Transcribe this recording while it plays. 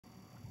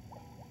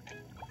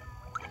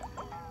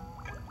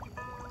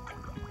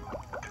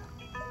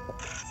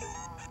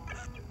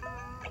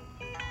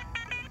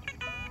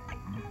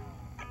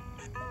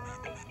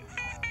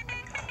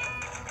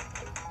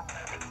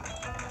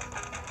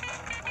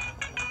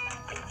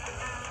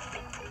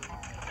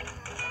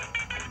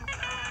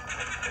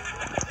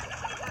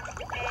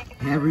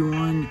Hey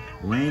everyone,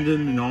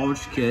 Random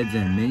Knowledge Kids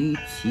and Mini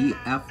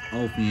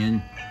TFO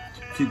fan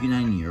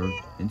 2K9 here,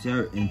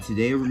 and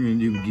today we're going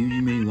to do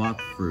duty mini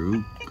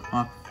walkthrough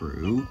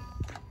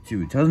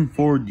to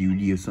 2004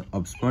 duty of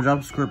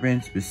SpongeBob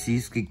SquarePants the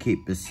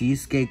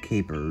Seascape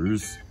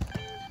Capers.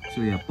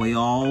 So yeah, play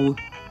all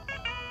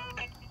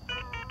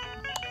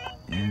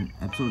and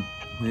episode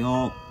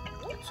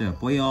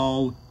play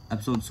all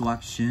episode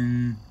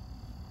selection.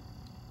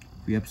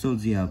 3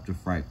 episodes, you have the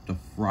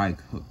fry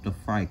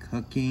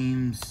cook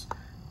games,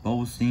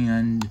 bowl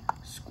stand,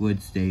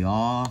 Squid's Day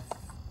Off,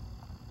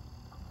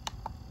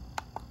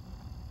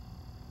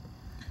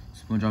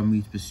 SpongeBob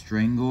meets the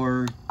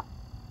Strangler,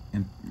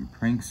 and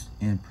prank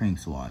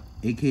SWAT,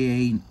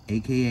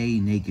 aka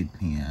Naked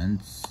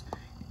Pants,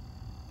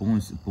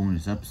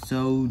 bonus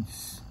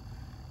episodes,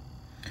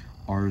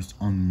 artist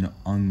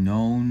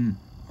unknown,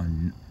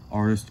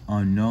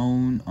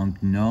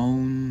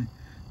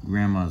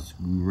 Grandma's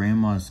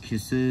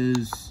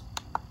Kisses,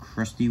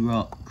 Krusty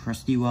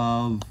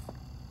Love,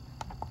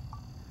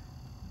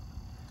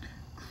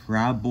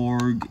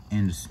 Crabborg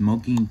and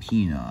Smoking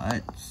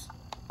Peanuts.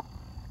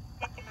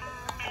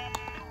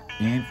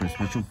 And for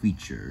special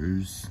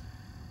features,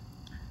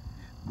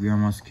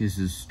 Grandma's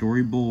Kisses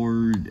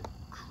storyboard,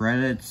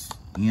 credits,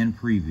 and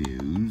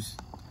previews.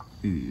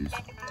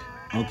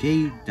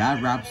 Okay,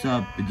 that wraps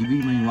up the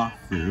DVD mini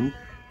walkthrough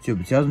to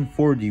the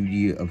 2004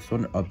 DVD of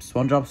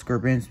SpongeBob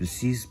SquarePants the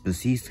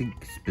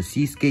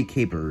Seascape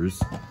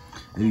Capers.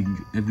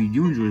 If you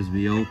do enjoy this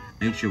video,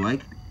 make sure to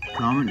like,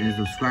 comment, and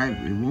subscribe.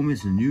 You won't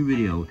miss a new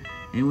video.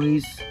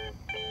 Anyways,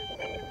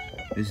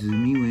 this is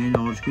me, Random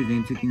Knowledge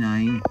Kids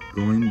 2K9,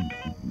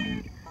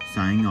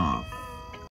 signing off.